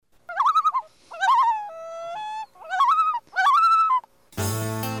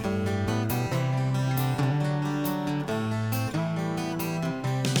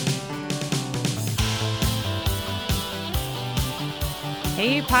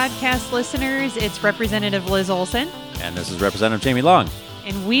Hey, podcast listeners, it's Representative Liz Olson. And this is Representative Jamie Long.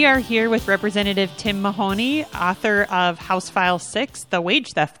 And we are here with Representative Tim Mahoney, author of House File 6, the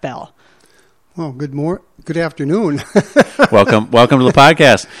Wage Theft Bill. Well, good afternoon. Welcome to the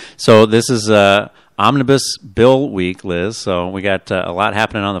podcast. So this is Omnibus Bill Week, Liz. So we got a lot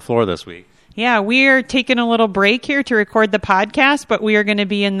happening on the floor this week. Yeah, we are taking a little break here to record the podcast, but we are going to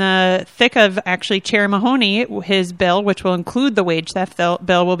be in the thick of actually Chair Mahoney, his bill, which will include the wage theft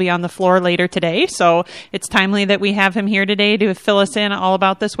bill, will be on the floor later today. So it's timely that we have him here today to fill us in all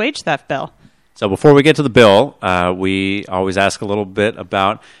about this wage theft bill. So before we get to the bill, we always ask a little bit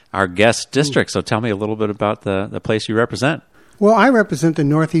about our guest district. So tell me a little bit about the place you represent. Well, I represent the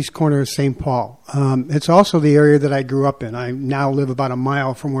northeast corner of St. Paul. It's also the area that I grew up in. I now live about a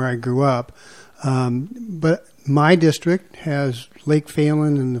mile from where I grew up. But my district has Lake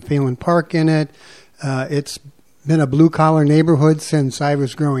Phalen and the Phalen Park in it. It's been a blue-collar neighborhood since I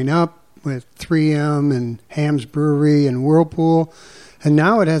was growing up with 3M and Ham's Brewery and Whirlpool. And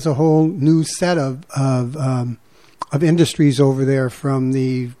now it has a whole new set of industries over there, from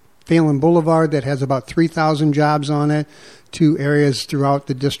the Phalen Boulevard that has about 3,000 jobs on it to areas throughout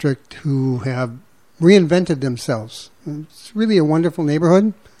the district who have reinvented themselves. It's really a wonderful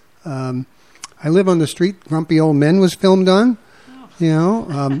neighborhood. I live on the street Grumpy Old Men was filmed on. You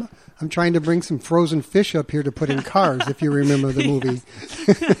know, I'm trying to bring some frozen fish up here to put in cars, if you remember the movie.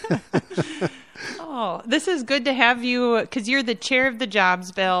 Oh, this is good to have you, because you're the chair of the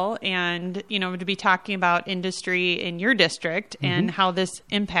jobs bill, and, you know, to be talking about industry in your district and how this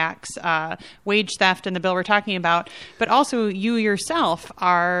impacts wage theft and the bill we're talking about. But also, you yourself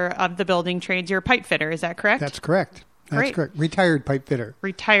are of the building trades. You're a pipe fitter. Is that correct? That's correct. That's correct. Retired pipe fitter.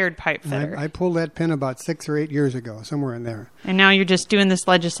 Retired pipe fitter. I pulled that pin about 6 or 8 years ago, somewhere in there. And now you're just doing this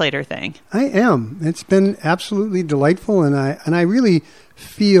legislator thing. I am. It's been absolutely delightful, and I really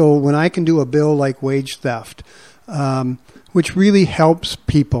feel when I can do a bill like wage theft, which really helps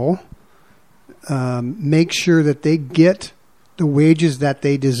people make sure that they get the wages that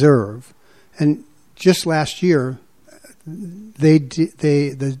they deserve. And just last year, the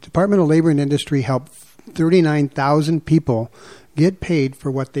Department of Labor and Industry helped 39,000 people get paid for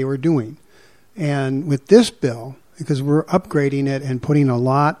what they were doing. And with this bill, because we're upgrading it and putting a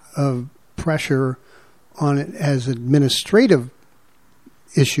lot of pressure on it as administrative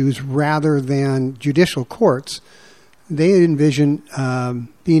issues rather than judicial courts, they envision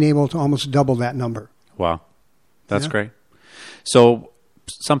being able to almost double that number. Wow. That's great. So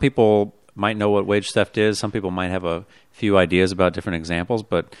some people might know what wage theft is. Some people might have a few ideas about different examples,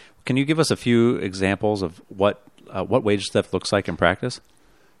 but can you give us a few examples of what wage theft looks like in practice?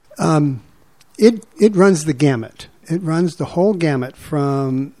 It runs the gamut. It runs the whole gamut,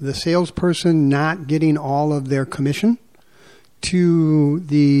 from the salesperson not getting all of their commission to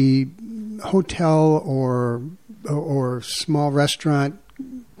the hotel or small restaurant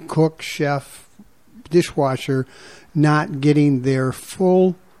cook, chef, dishwasher not getting their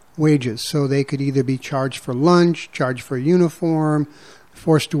full wages. So they could either be charged for lunch, charged for a uniform,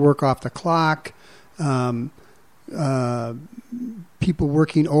 forced to work off the clock, people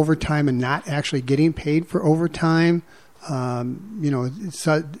working overtime and not actually getting paid for overtime.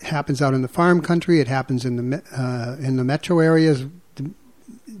 It happens out in the farm country. It happens in the metro areas.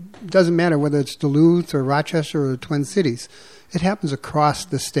 It doesn't matter whether it's Duluth or Rochester or the Twin Cities. It happens across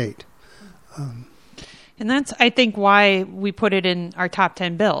the state. And that's, I think, why we put it in our top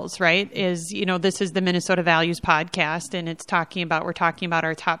 10 bills, right? Is, you know, this is the Minnesota Values Podcast, and we're talking about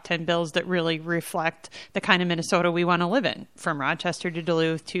our top 10 bills that really reflect the kind of Minnesota we want to live in, from Rochester to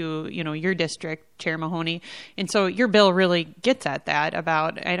Duluth to, you know, your district, Chair Mahoney. And so your bill really gets at that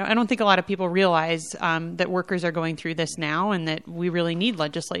about, I don't think a lot of people realize that workers are going through this now, and that we really need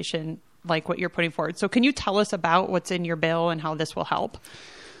legislation like what you're putting forward. So can you tell us about what's in your bill and how this will help?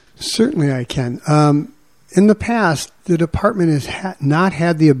 Certainly I can. In the past, the department has not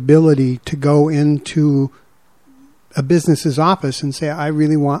had the ability to go into a business's office and say, I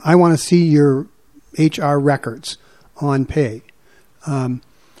want to see your HR records on pay.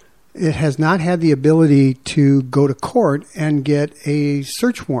 It has not had the ability to go to court and get a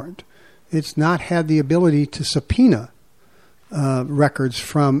search warrant. It's not had the ability to subpoena records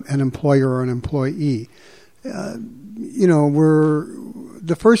from an employer or an employee.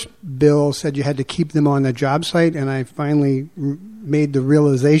 The first bill said you had to keep them on the job site, and I finally made the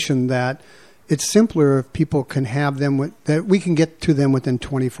realization that it's simpler if people can have them, that we can get to them within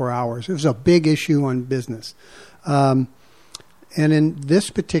 24 hours. It was a big issue on business. And in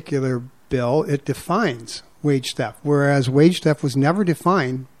this particular bill, it defines wage theft, whereas wage theft was never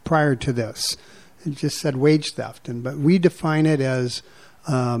defined prior to this. It just said wage theft. But we define it as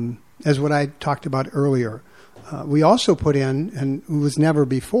as what I talked about earlier. We also put in, and it was never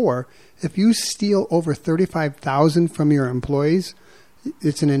before, if you steal over $35,000 from your employees,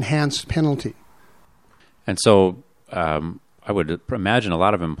 it's an enhanced penalty. And so I would imagine a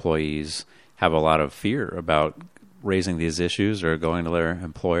lot of employees have a lot of fear about raising these issues or going to their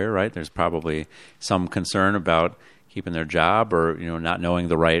employer, right? There's probably some concern about keeping their job or not knowing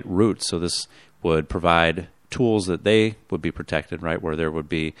the right route. So this would provide tools that they would be protected, right? Where there would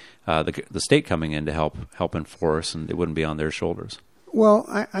be the state coming in to help enforce, and it wouldn't be on their shoulders. Well,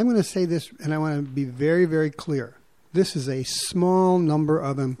 I'm going to say this, and I want to be very, very clear. This is a small number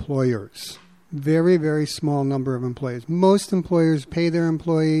of employers, very, very small number of employees. Most employers pay their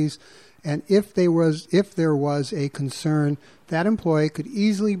employees, and if there was a concern, that employee could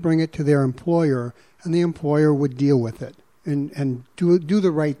easily bring it to their employer, and the employer would deal with it and do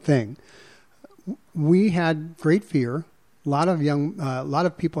the right thing. We had great fear. A lot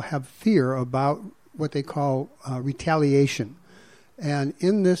of people have fear about what they call retaliation. And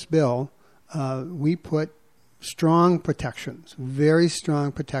in this bill, we put strong protections, very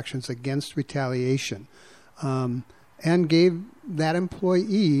strong protections against retaliation, and gave that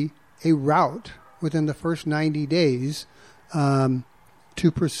employee a route within the first 90 days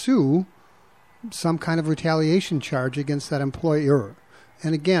to pursue some kind of retaliation charge against that employer.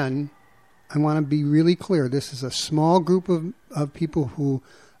 And again, I want to be really clear. This is a small group of people who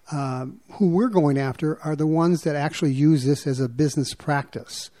we're going after are the ones that actually use this as a business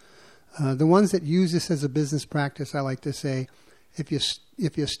practice. The ones that use this as a business practice, I like to say, if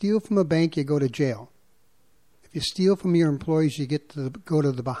you steal from a bank, you go to jail. If you steal from your employees, you get to go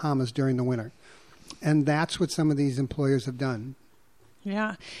to the Bahamas during the winter. And that's what some of these employers have done.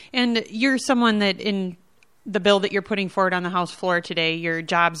 Yeah. And you're someone that in the bill that you're putting forward on the House floor today, your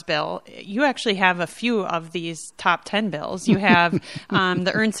jobs bill, you actually have a few of these top 10 bills. You have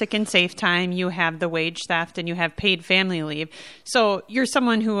the earned sick and safe time, you have the wage theft, and you have paid family leave. So you're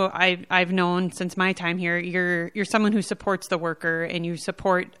someone who I've known since my time here. You're someone who supports the worker, and you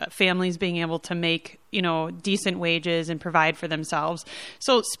support families being able to make decent wages and provide for themselves.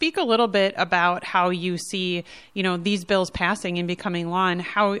 So speak a little bit about how you see, these bills passing and becoming law, and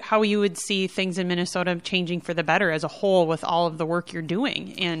how you would see things in Minnesota changing for the better as a whole with all of the work you're doing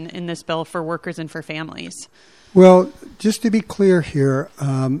in this bill for workers and for families. Well, just to be clear here,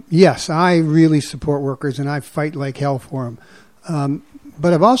 yes, I really support workers and I fight like hell for them.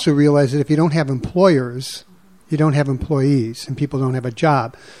 But I've also realized that if you don't have employers, you don't have employees and people don't have a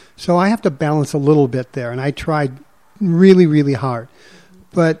job. So I have to balance a little bit there, and I tried really, really hard.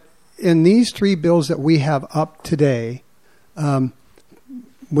 But in these three bills that we have up today,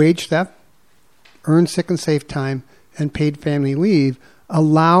 wage theft, earned sick and safe time, and paid family leave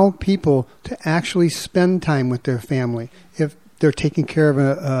allow people to actually spend time with their family. If they're taking care of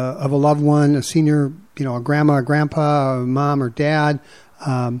a loved one, a senior, a grandma, or grandpa, a mom or dad,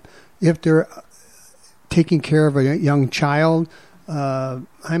 if they're taking care of a young child.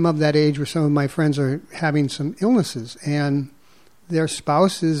 I'm of that age where some of my friends are having some illnesses and their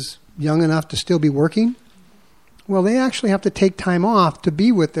spouse is young enough to still be working. Well, they actually have to take time off to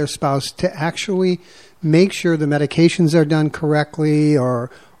be with their spouse to actually make sure the medications are done correctly or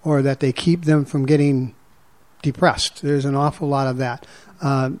that they keep them from getting depressed. There's an awful lot of that.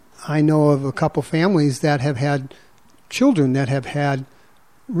 I know of a couple families that have had children that have had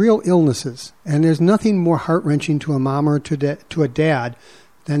real illnesses, and there's nothing more heart-wrenching to a mom or to a dad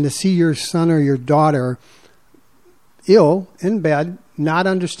than to see your son or your daughter ill in bed, not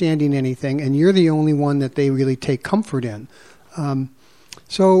understanding anything, and you're the only one that they really take comfort in.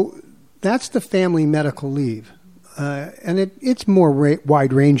 So that's the family medical leave, and it's more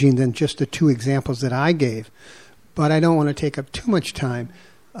wide-ranging than just the two examples that I gave, but I don't want to take up too much time.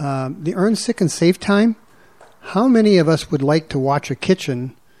 The earned sick and safe time, how many of us would like to watch a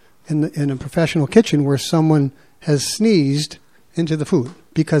kitchen in a professional kitchen where someone has sneezed into the food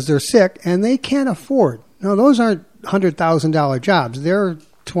because they're sick and they can't afford? No, those aren't $100,000 jobs. They're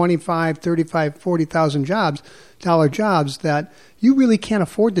 $25,000, $35,000, $40,000 jobs that you really can't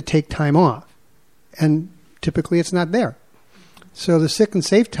afford to take time off. And typically it's not there. So the sick and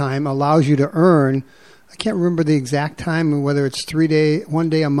safe time allows you to earn, I can't remember the exact time, whether it's 1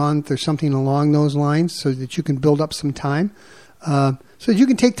 day a month or something along those lines, so that you can build up some time. So that you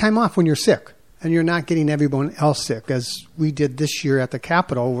can take time off when you're sick and you're not getting everyone else sick, as we did this year at the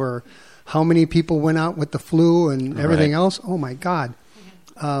Capitol, where how many people went out with the flu and everything else? Oh, my God.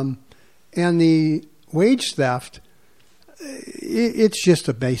 And the wage theft, it's just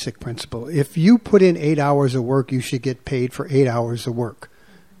a basic principle. If you put in 8 hours of work, you should get paid for 8 hours of work.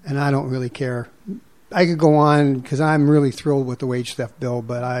 And I don't really care I could go on because I'm really thrilled with the wage theft bill,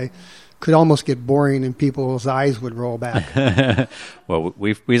 but I could almost get boring and people's eyes would roll back. Well,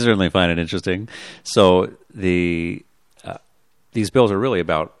 we certainly find it interesting. So these bills are really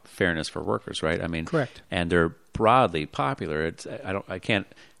about fairness for workers, right? I mean, correct. And they're broadly popular. I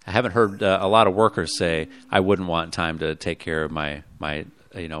haven't heard a lot of workers say, I wouldn't want time to take care of my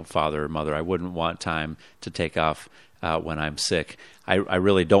father or mother. I wouldn't want time to take off when I'm sick. I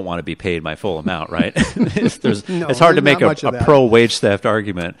really don't want to be paid my full amount, right? It's hard to make a pro wage theft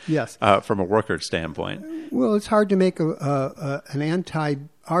argument. Yes. From a worker standpoint. Well, it's hard to make an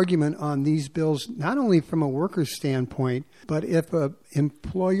anti-argument on these bills, not only from a worker's standpoint, but if an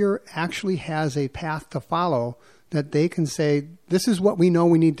employer actually has a path to follow that they can say, this is what we know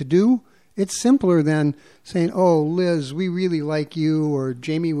we need to do. It's simpler than saying, oh, Liz, we really like you, or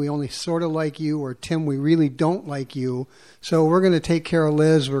Jamie, we only sort of like you, or Tim, we really don't like you. So we're going to take care of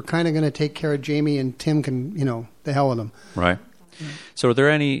Liz. We're kind of going to take care of Jamie, and Tim can, the hell with them. Right. So are there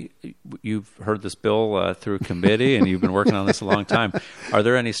any, you've heard this bill through committee, and you've been working on this a long time. Are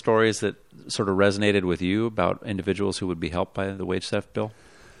there any stories that sort of resonated with you about individuals who would be helped by the wage theft bill?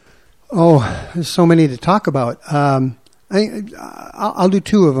 Oh, there's so many to talk about. I'll do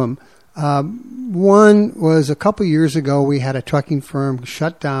two of them. One was a couple years ago, we had a trucking firm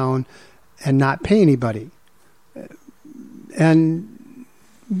shut down and not pay anybody. And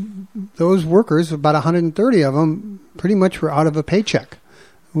those workers, about 130 of them, pretty much were out of a paycheck.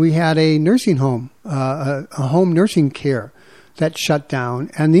 We had a nursing home, a home nursing care that shut down.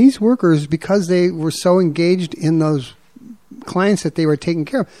 And these workers, because they were so engaged in those clients that they were taking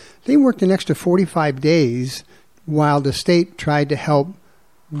care of, they worked an extra 45 days while the state tried to help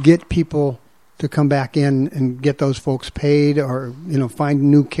get people to come back in and get those folks paid, or find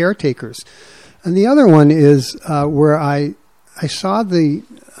new caretakers. And the other one is where I saw the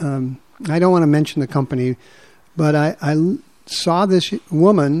I don't want to mention the company, but I saw this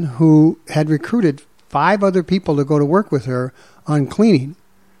woman who had recruited 5 other people to go to work with her on cleaning,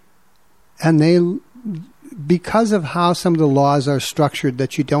 and because of how some of the laws are structured,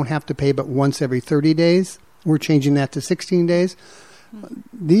 that you don't have to pay but once every 30 days, we're changing that to 16 days.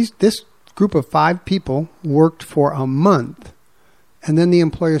 This group of 5 people worked for a month, and then the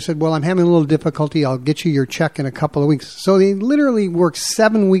employer said, well, I'm having a little difficulty. I'll get you your check in a couple of weeks. So they literally worked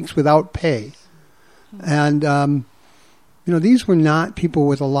 7 weeks without pay. And, these were not people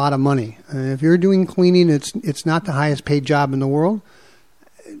with a lot of money. If you're doing cleaning, it's not the highest paid job in the world.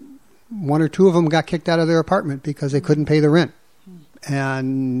 1 or 2 of them got kicked out of their apartment because they couldn't pay the rent.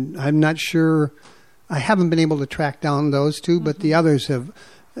 And I'm not sure, I haven't been able to track down those 2, but the others have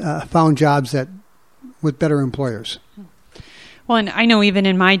found jobs with better employers. Well, and I know even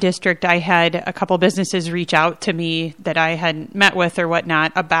in my district, I had a couple businesses reach out to me that I had met with or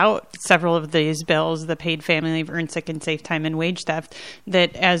whatnot about several of these bills, the paid family leave, earned sick and safe time, and wage theft,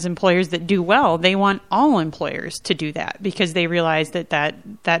 that as employers that do well, they want all employers to do that because they realize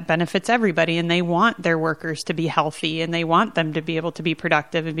that benefits everybody, and they want their workers to be healthy, and they want them to be able to be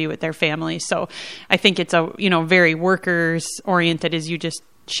productive and be with their families. So I think it's a very workers oriented, as you just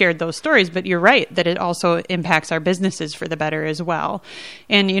shared those stories, but you're right that it also impacts our businesses for the better as well.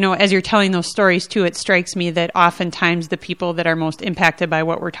 And, as you're telling those stories too, it strikes me that oftentimes the people that are most impacted by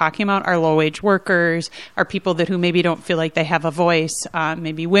what we're talking about are low-wage workers, are people who maybe don't feel like they have a voice,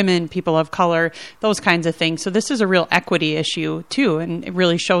 maybe women, people of color, those kinds of things. So this is a real equity issue too, and it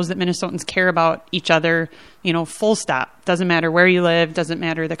really shows that Minnesotans care about each other, full stop. Doesn't matter where you live, doesn't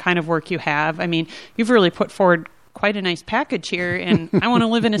matter the kind of work you have. I mean, you've really put forward quite a nice package here, and I want to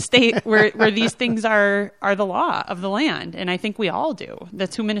live in a state where these things are the law of the land, and I think we all do.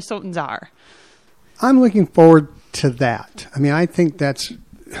 That's who Minnesotans are. I'm looking forward to that. I mean, I think that's,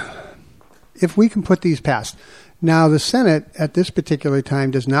 if we can put these past. Now, the Senate at this particular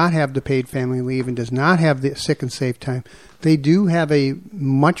time does not have the paid family leave and does not have the sick and safe time. They do have a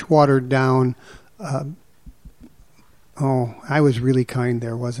much watered down, I was really kind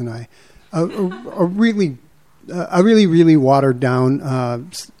there, wasn't I? A really watered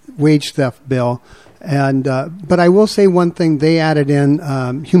down wage theft bill. And but I will say one thing, they added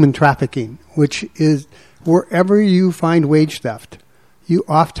in human trafficking, which is wherever you find wage theft, you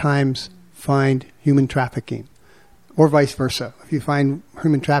oftentimes find human trafficking, or vice versa. If you find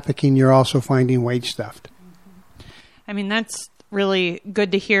human trafficking, you're also finding wage theft. I mean, that's really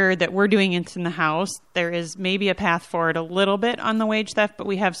good to hear that we're doing it in the House. There is maybe a path forward a little bit on the wage theft, but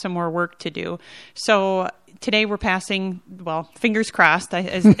we have some more work to do. So today we're passing, well, fingers crossed,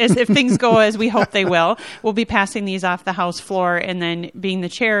 as if things go as we hope they will, we'll be passing these off the House floor, and then being the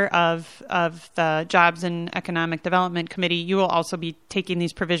chair of the Jobs and Economic Development Committee, you will also be taking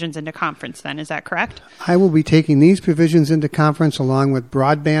these provisions into conference then, is that correct? I will be taking these provisions into conference along with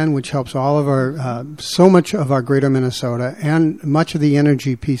broadband, which helps all of our, so much of our greater Minnesota, and much of the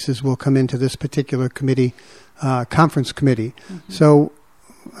energy pieces will come into this particular committee, conference committee. Mm-hmm. So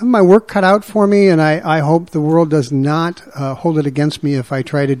my work cut out for me, and I hope the world does not hold it against me if I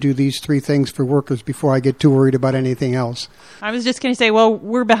try to do these three things for workers before I get too worried about anything else. I was just going to say, well,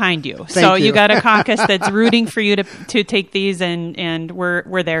 we're behind you. Thank so you got a caucus that's rooting for you to take these, and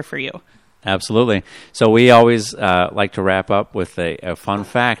we're there for you. Absolutely. So we always like to wrap up with a fun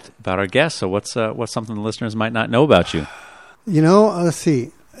fact about our guests. So what's something the listeners might not know about you? Let's see.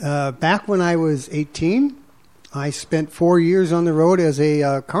 Back when I was 18, I spent 4 years on the road as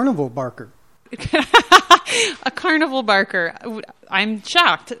a carnival barker. A carnival barker. I'm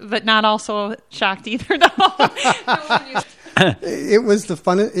shocked, but not also shocked either. It was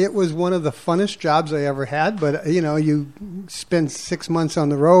It was one of the funnest jobs I ever had. But you spend 6 months on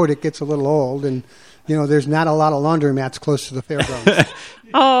the road, it gets a little old, and there's not a lot of laundromats close to the fairgrounds.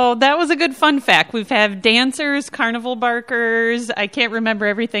 Oh, that was a good fun fact. We've had dancers, carnival barkers. I can't remember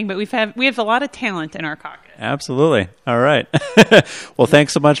everything, but we have a lot of talent in our caucus. Absolutely. All right. Well,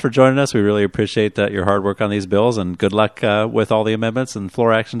 thanks so much for joining us. We really appreciate your hard work on these bills, and good luck with all the amendments and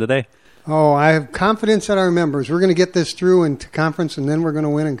floor action today. Oh, I have confidence in our members. We're going to get this through into conference, and then we're going to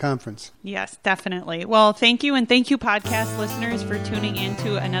win in conference. Yes, definitely. Well, thank you, and thank you, podcast listeners, for tuning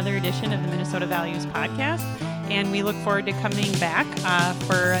into another edition of the Minnesota Values Podcast. And we look forward to coming back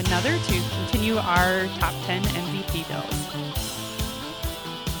for another to continue our top 10 MVP bills.